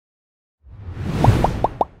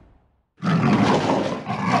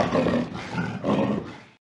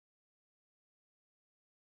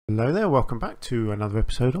Hello there, welcome back to another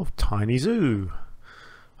episode of Tiny Zoo.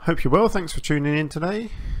 Hope you're well, thanks for tuning in today.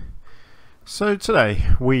 So today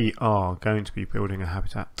we are going to be building a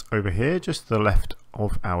habitat over here, just to the left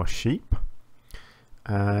of our sheep.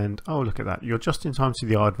 And oh, look at that, you're just in time to see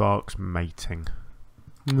the aardvarks mating.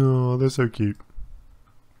 No, they're so cute.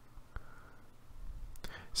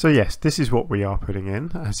 So yes, this is what we are putting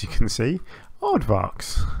in, as you can see,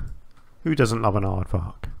 aardvarks. Who doesn't love an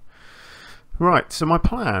aardvark? Right, so my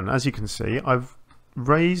plan, as you can see, I've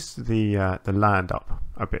raised the land up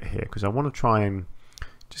a bit here because I want to try and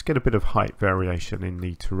just get a bit of height variation in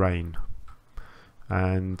the terrain.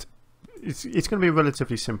 And it's going to be a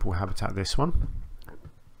relatively simple habitat, this one.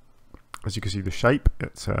 As you can see the shape,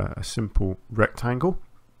 it's a simple rectangle,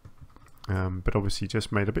 but obviously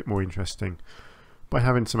just made a bit more interesting by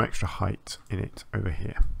having some extra height in it over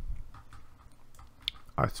here.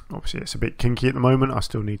 Obviously it's a bit kinky at the moment, I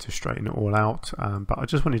still need to straighten it all out, but I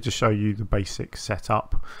just wanted to show you the basic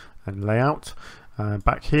setup and layout.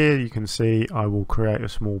 Back here you can see I will create a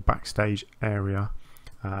small backstage area.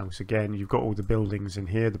 So again, you've got all the buildings in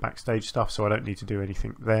here, the backstage stuff, so I don't need to do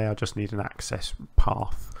anything there. I just need an access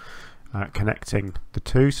path connecting the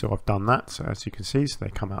two, so I've done that. So as you can see, so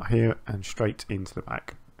they come out here and straight into the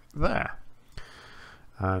back there.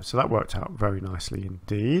 So that worked out very nicely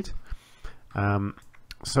indeed.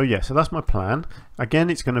 So yeah, so that's my plan.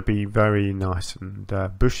 Again, it's going to be very nice and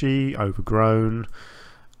bushy, overgrown.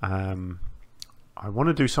 I want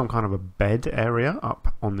to do some kind of a bed area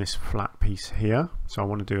up on this flat piece here. So I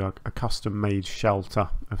want to do a custom made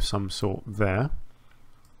shelter of some sort there.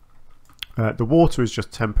 The water is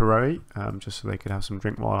just temporary, just so they could have some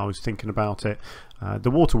drink while I was thinking about it.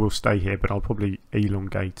 The water will stay here, but I'll probably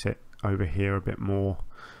elongate it over here a bit more.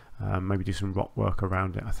 Maybe do some rock work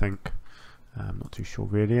around it, I think. I'm not too sure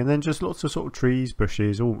really, and then just lots of sort of trees,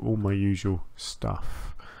 bushes, all my usual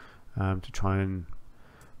stuff, to try and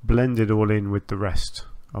blend it all in with the rest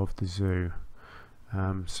of the zoo.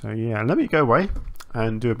 So yeah, let me go away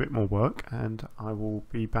and do a bit more work, and I will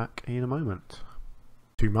be back in a moment.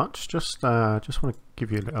 Too much, just want to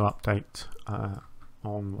give you a little update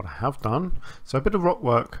on what I have done. So a bit of rock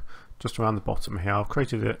work just around the bottom here. I've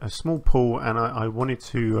created a small pool, and I wanted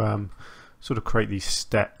to sort of create these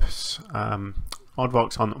steps.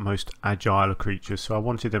 Aardvarks aren't the most agile of creatures, so I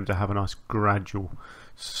wanted them to have a nice gradual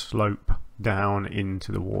slope down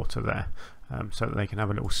into the water there, so that they can have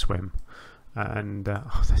a little swim. And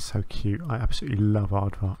oh, they're so cute. I absolutely love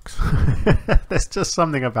aardvarks. There's just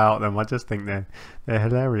something about them. I just think they're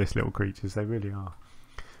hilarious little creatures. They really are.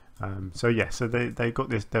 So yeah, so they've got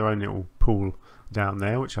their own little pool down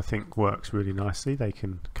there, which I think works really nicely. They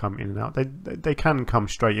can come in and out. They can come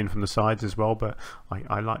straight in from the sides as well, but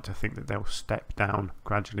I like to think that they'll step down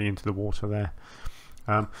gradually into the water there.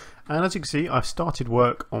 And as you can see, I've started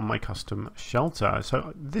work on my custom shelter.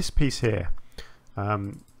 So this piece here,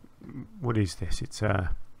 what is this? It's an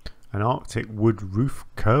Arctic wood roof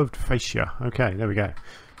curved fascia. Okay, there we go.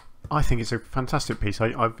 I think it's a fantastic piece.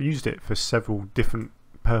 I've used it for several different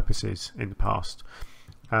purposes in the past.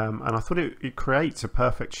 And I thought it creates a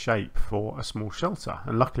perfect shape for a small shelter,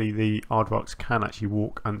 and luckily the aardvarks can actually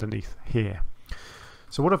walk underneath here.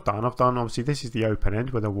 So what I've done obviously this is the open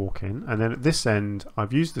end where they'll walk in, and then at this end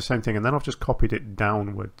I've used the same thing, and then I've just copied it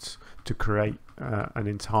downwards to create an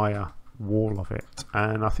entire wall of it,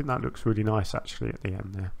 and I think that looks really nice actually at the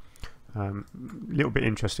end there. A little bit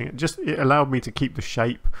interesting. It allowed me to keep the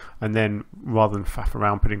shape, and then rather than faff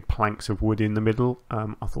around putting planks of wood in the middle,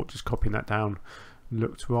 I thought just copying that down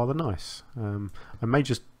looked rather nice. I may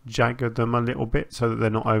just jagger them a little bit so that they're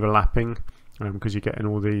not overlapping, because you're getting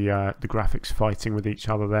all the graphics fighting with each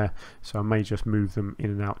other there, so I may just move them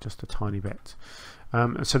in and out just a tiny bit.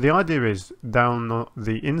 So the idea is down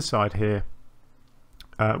the inside here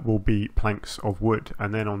will be planks of wood,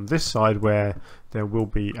 and then on this side where there will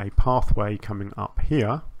be a pathway coming up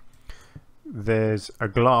here, there's a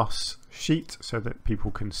glass sheet so that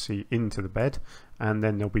people can see into the bed, and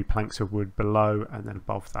then there'll be planks of wood below and then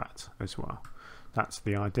above that as well. That's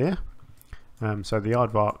the idea. So the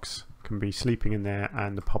aardvarks can be sleeping in there,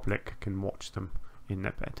 and the public can watch them in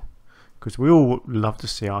their bed, because we all love to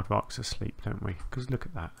see aardvarks asleep, don't we? Because look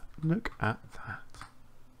at that, look at that.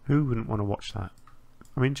 Who wouldn't want to watch that?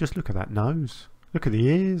 I mean, just look at that nose, look at the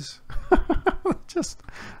ears. Just,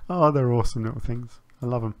 oh, they're awesome little things. I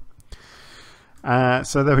love them.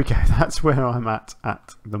 So there we go, that's where I'm at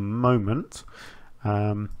the moment.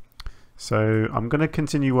 So I'm going to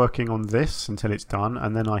continue working on this until it's done,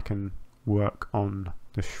 and then I can work on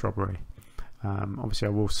the shrubbery. Obviously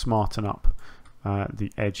I will smarten up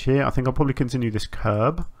the edge here. I think I'll probably continue this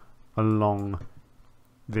curb along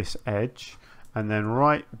this edge, and then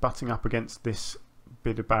right butting up against this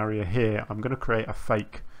bit of barrier here, I'm going to create a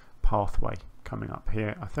fake pathway coming up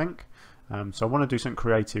here, I think. So I want to do something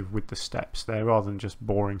creative with the steps there rather than just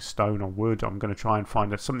boring stone or wood. I'm going to try and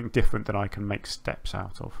find something different that I can make steps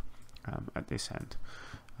out of at this end.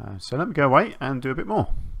 So let me go away and do a bit more.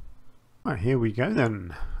 Right, here we go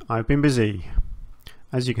then. I've been busy.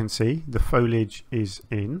 As you can see, the foliage is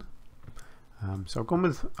in. So I've gone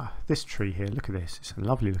with this tree here. Look at this. It's a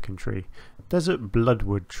lovely looking tree. Desert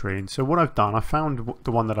bloodwood tree. And so what I've done, I found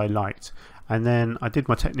the one that I liked, and then I did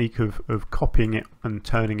my technique of copying it and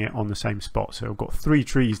turning it on the same spot. So I've got 3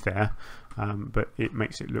 trees there, but it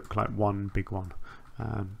makes it look like one big one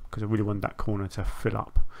because I really want that corner to fill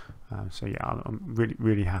up. So yeah, I'm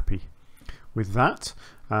really happy with that.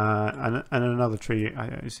 And another tree.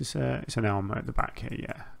 It's an elm at the back here.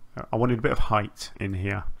 Yeah, I wanted a bit of height in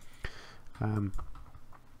here.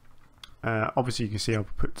 Obviously you can see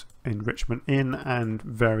I've put enrichment in and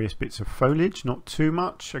various bits of foliage, not too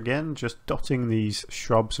much, again just dotting these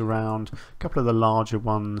shrubs around, a couple of the larger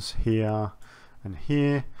ones here and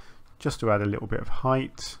here just to add a little bit of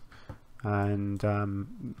height. And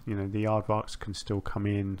you know, the aardvarks can still come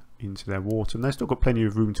into their water, and they've still got plenty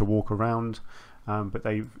of room to walk around, but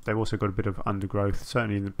they've also got a bit of undergrowth.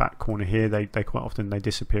 Certainly in the back corner here, they quite often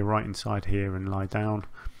disappear right inside here and lie down.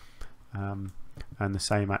 And the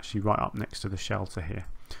same actually right up next to the shelter here.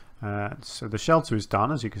 So the shelter is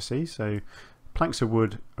done, as you can see. So planks of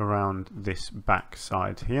wood around this back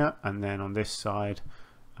side here, and then on this side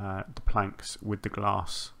the planks with the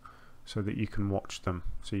glass so that you can watch them.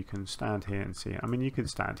 So you can stand here and see. I mean, you can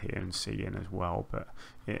stand here and see in as well, but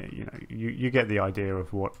you know, you get the idea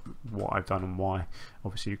of what I've done and why.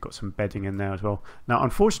 Obviously you've got some bedding in there as well. Now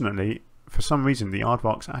unfortunately, for some reason the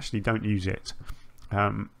aardvarks actually don't use it.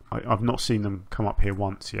 I've not seen them come up here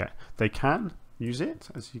once yet. They can use it,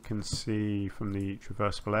 as you can see from the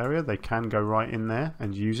traversable area. They can go right in there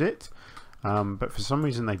and use it, but for some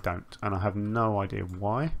reason they don't, and I have no idea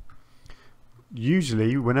why.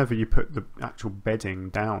 Usually whenever you put the actual bedding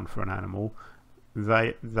down for an animal,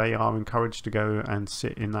 they are encouraged to go and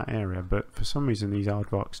sit in that area, but for some reason these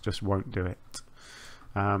aardvarks just won't do it.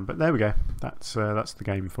 But there we go. That's the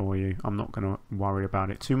game for you. I'm not going to worry about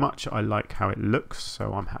it too much. I like how it looks,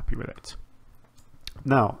 so I'm happy with it.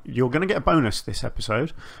 Now you're going to get a bonus this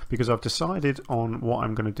episode because I've decided on what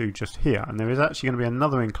I'm going to do just here, and there is actually going to be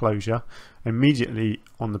another enclosure immediately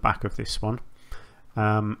on the back of this one,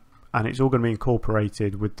 and it's all going to be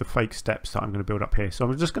incorporated with the fake steps that I'm going to build up here. So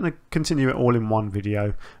I'm just going to continue it all in one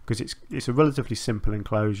video because it's a relatively simple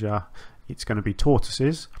enclosure. It's going to be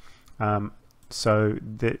tortoises. So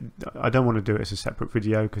I don't want to do it as a separate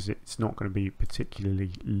video because it's not going to be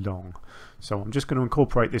particularly long. So I'm just going to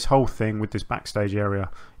incorporate this whole thing with this backstage area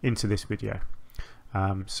into this video.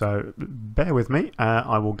 So bear with me.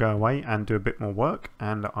 I will go away and do a bit more work,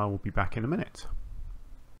 and I will be back in a minute.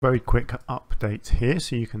 Very quick update here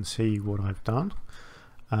so you can see what I've done.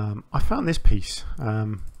 I found this piece,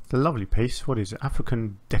 the lovely piece. What is it?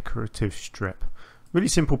 African decorative strip. Really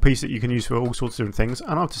simple piece that you can use for all sorts of different things,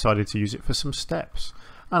 and I've decided to use it for some steps,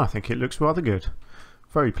 and I think it looks rather good.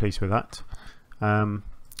 Very pleased with that. And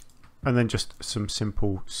then just some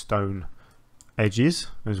simple stone edges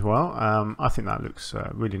as well. I think that looks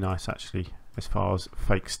really nice actually as far as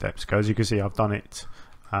fake steps go. As you can see, I've done it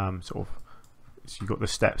sort of, so you've got the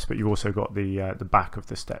steps, but you've also got the back of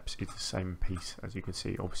the steps is the same piece. As you can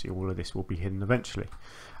see, obviously all of this will be hidden eventually.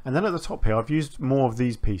 And then at the top here, I've used more of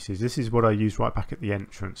these pieces. This is what I used right back at the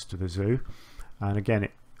entrance to the zoo, and again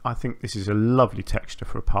I think this is a lovely texture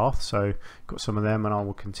for a path, so got some of them, and I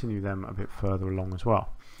will continue them a bit further along as well.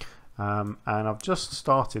 And I've just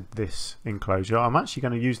started this enclosure. I'm actually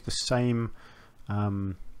going to use the same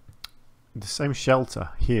shelter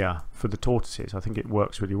here for the tortoises. I think it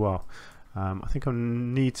works really well. I think I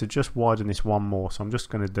need to just widen this one more, so I'm just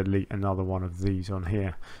going to delete another one of these on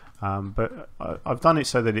here. But I've done it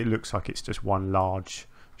so that it looks like it's just one large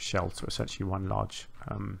shelter, essentially one large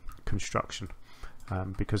construction,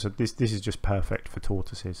 because this is just perfect for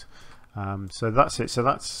tortoises. So that's it. So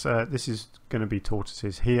that's this is going to be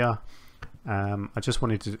tortoises here. I just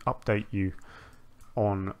wanted to update you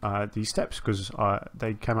on these steps because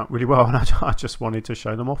they came out really well, and I just wanted to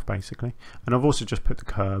show them off basically. And I've also just put the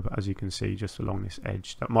curb, as you can see, just along this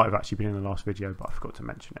edge. That might have actually been in the last video, but I forgot to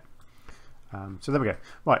mention it. So there we go.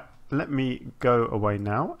 Right, let me go away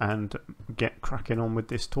now and get cracking on with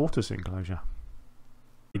this tortoise enclosure.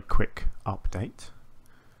 A quick update.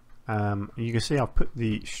 You can see I've put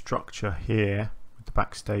the structure here with the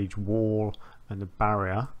backstage wall and the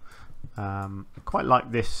barrier Quite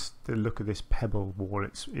like this, the look of this pebble wall.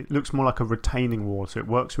 It looks more like a retaining wall, so it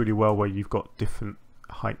works really well where you've got different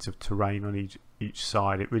heights of terrain on each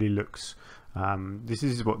side. It really looks, this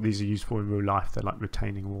is what these are used for in real life. They're like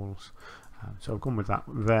retaining walls. So I've gone with that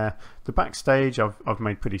there. The backstage I've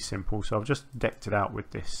made pretty simple, so I've just decked it out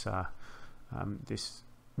with this this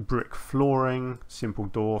brick flooring, simple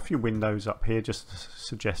door, a few windows up here just to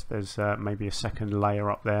suggest there's maybe a second layer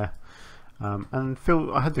up there. And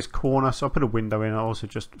I had this corner, so I put a window in. I also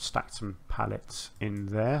just stacked some pallets in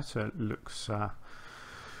there, so it looks,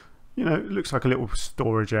 you know, it looks like a little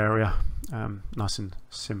storage area, nice and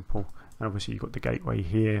simple. And obviously you've got the gateway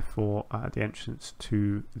here for the entrance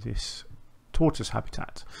to this tortoise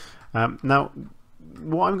habitat. Now,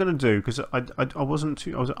 what I'm going to do, because I was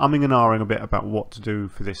umming and ahhing a bit about what to do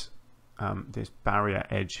for this this barrier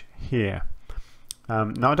edge here.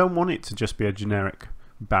 Now I don't want it to just be a generic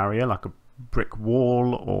barrier like a brick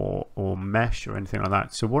wall or mesh or anything like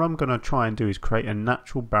that. So what I'm going to try and do is create a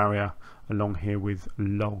natural barrier along here with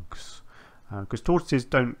logs, because tortoises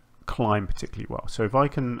don't climb particularly well. So if I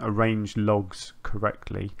can arrange logs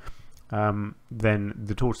correctly, then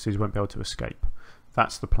the tortoises won't be able to escape.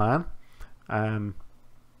 That's the plan.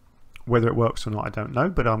 Whether it works or not I don't know,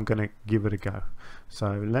 but I'm going to give it a go. So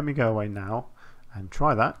let me go away now and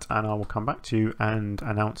try that, and I will come back to you and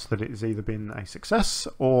announce that it has either been a success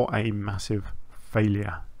or a massive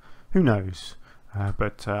failure. Who knows?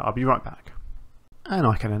 But I'll be right back. And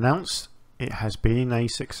I can announce it has been a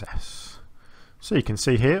success. So you can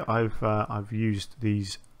see here I've used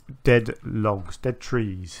these dead logs, dead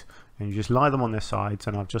trees, and you just lie them on their sides,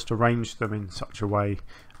 and I've just arranged them in such a way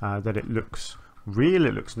that it looks real,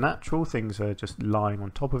 it looks natural. Things are just lying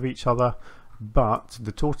on top of each other, but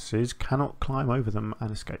the tortoises cannot climb over them and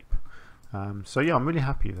escape. So yeah, I'm really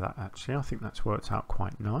happy with that actually. I think that's worked out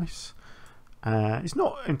quite nice. It's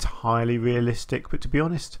not entirely realistic, but to be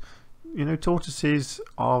honest, you know, tortoises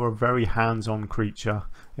are a very hands-on creature.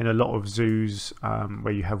 In a lot of zoos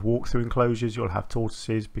where you have walk-through enclosures, you'll have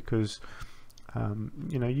tortoises because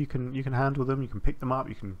you know, you can handle them, you can pick them up,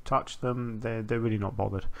 you can touch them. They're really not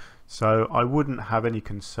bothered. So I wouldn't have any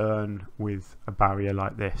concern with a barrier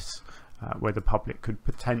like this where the public could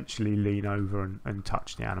potentially lean over and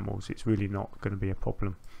touch the animals. It's really not going to be a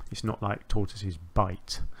problem. It's not like tortoises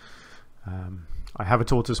bite. I have a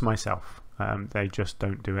tortoise myself. They just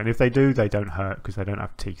don't do it, and if they do, they don't hurt because they don't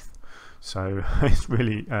have teeth. So it's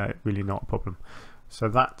really really not a problem. So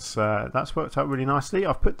that's worked out really nicely.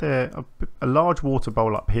 I've put a large water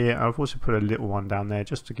bowl up here. I've also put a little one down there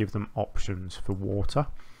just to give them options for water.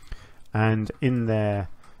 And in their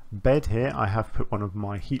bed here, I have put one of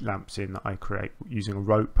my heat lamps in that I create using a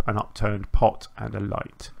rope, an upturned pot, and a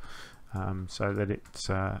light, so that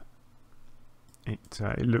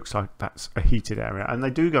it looks like that's a heated area. And they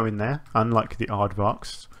do go in there, unlike the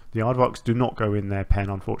aardvarks. The aardvarks do not go in their pen,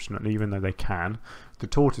 unfortunately, even though they can. The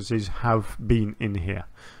tortoises have been in here,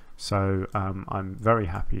 so I'm very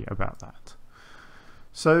happy about that.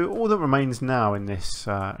 So all that remains now in this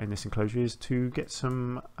enclosure is to get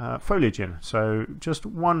some foliage in. So just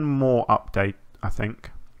one more update, I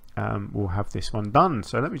think. We'll have this one done.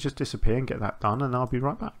 So let me just disappear and get that done, and I'll be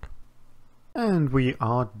right back. And we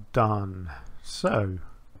are done. So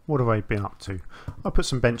what have I been up to? I put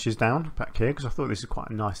some benches down back here because I thought this is quite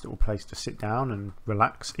a nice little place to sit down and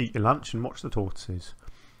relax, eat your lunch, and watch the tortoises.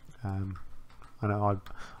 I know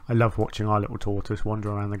I love watching our little tortoise wander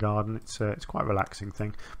around the garden. It's quite a relaxing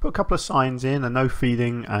thing. Put a couple of signs in, a no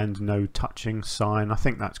feeding and no touching sign. I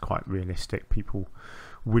think that's quite realistic. People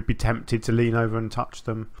would be tempted to lean over and touch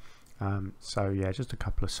them. So yeah, just a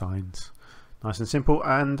couple of signs. Nice and simple.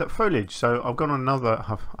 And foliage. So I've gone on another.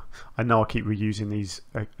 I know I keep reusing these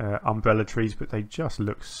umbrella trees, but they just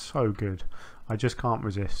look so good. I just can't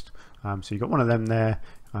resist. So you've got one of them there.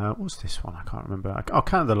 What's this one? I can't remember. Oh,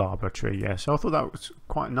 candelabra tree. Yeah. So I thought that was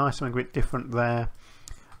quite nice, something a bit different there.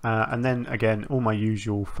 And then again, all my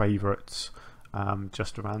usual favourites,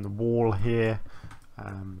 just around the wall here.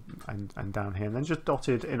 And down here, and then just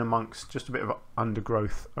dotted in amongst just a bit of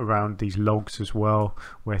undergrowth around these logs as well,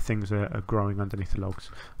 where things are growing underneath the logs.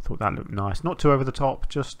 I thought that looked nice, not too over the top,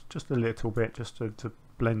 just a little bit, just to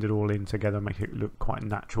blend it all in together, make it look quite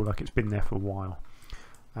natural, like it's been there for a while.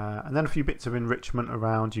 And then a few bits of enrichment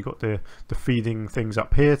around. You've got the feeding things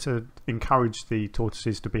up here to encourage the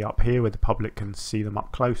tortoises to be up here where the public can see them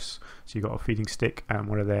up close. So you've got a feeding stick and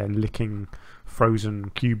one of their licking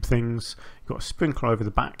frozen cube things. You've got a sprinkler over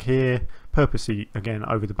the back here, purposely again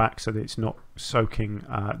over the back so that it's not soaking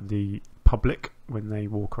the public when they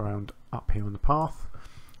walk around up here on the path.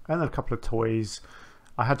 And then a couple of toys.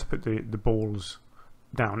 I had to put the balls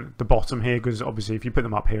down the bottom here, because obviously if you put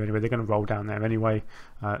them up here anyway, they're going to roll down there anyway.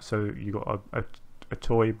 So you've got a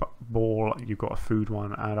toy ball, you've got a food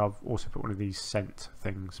one, and I've also put one of these scent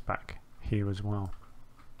things back here as well.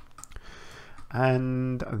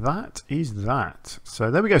 And that is that. So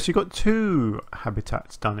there we go. So you've got 2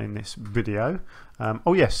 habitats done in this video.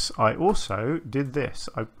 Oh yes, I also did this.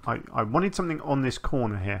 I wanted something on this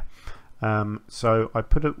corner here. So I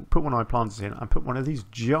put one of my plants in. I put one of these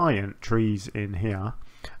giant trees in here.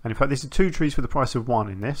 And in fact, this is 2 trees for the price of 1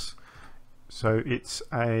 in this. So it's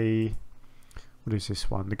a, what is this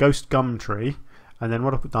one? The ghost gum tree. And then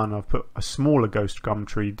what I've done, I've put a smaller ghost gum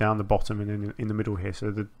tree down the bottom and in the middle here.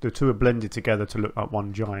 So the 2 are blended together to look like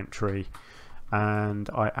one giant tree. And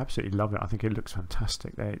I absolutely love it. I think it looks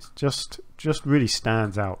fantastic there. It's just really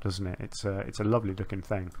stands out, doesn't it? It's a lovely looking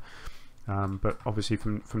thing. But obviously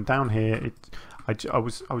from down here, I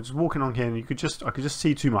was walking on here and I could just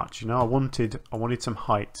see too much. You know, I wanted some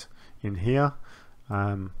height in here.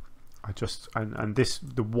 The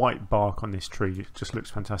white bark on this tree just looks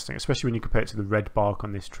fantastic, especially when you compare it to the red bark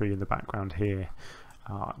on this tree in the background here.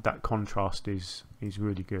 That contrast is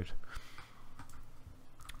really good.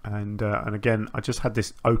 And again, I just had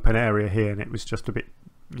this open area here, and it was just a bit,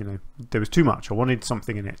 you know, there was too much. I wanted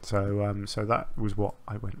something in it, so so that was what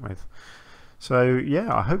I went with. So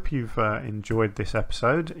yeah, I hope you've enjoyed this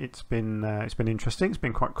episode. It's been interesting. It's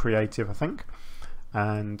been quite creative, I think.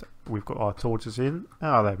 And we've got our tortoises in.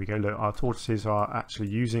 Oh, there we go. Look, our tortoises are actually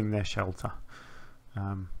using their shelter.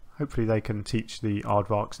 Hopefully they can teach the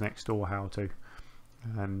aardvarks next door how to.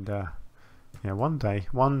 And yeah, one day.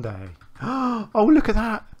 Oh, look at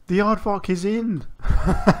that! The aardvark is in.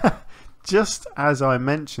 Just as I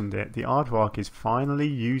mentioned it, the aardvark is finally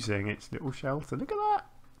using its little shelter. Look at that!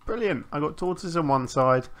 Brilliant! I got tortoises on one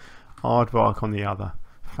side, aardvark on the other.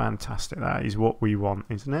 Fantastic! That is what we want,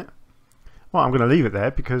 isn't it? Well, I'm going to leave it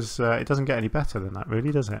there because it doesn't get any better than that,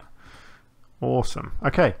 really, does it? Awesome.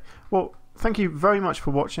 Okay, well, thank you very much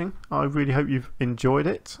for watching. I really hope you've enjoyed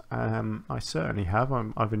it. I certainly have.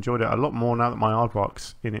 I've enjoyed it a lot more now that my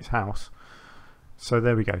aardvark's in its house. So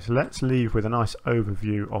there we go. So let's leave with a nice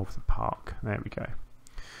overview of the park. There we go.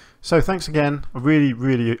 So thanks again. I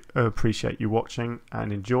really appreciate you watching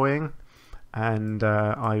and enjoying. And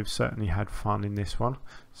I've certainly had fun in this one.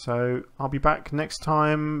 So I'll be back next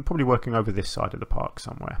time, probably working over this side of the park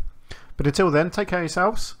somewhere. But until then, take care of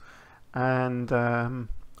yourselves, and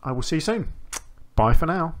I will see you soon. Bye for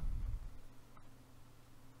now.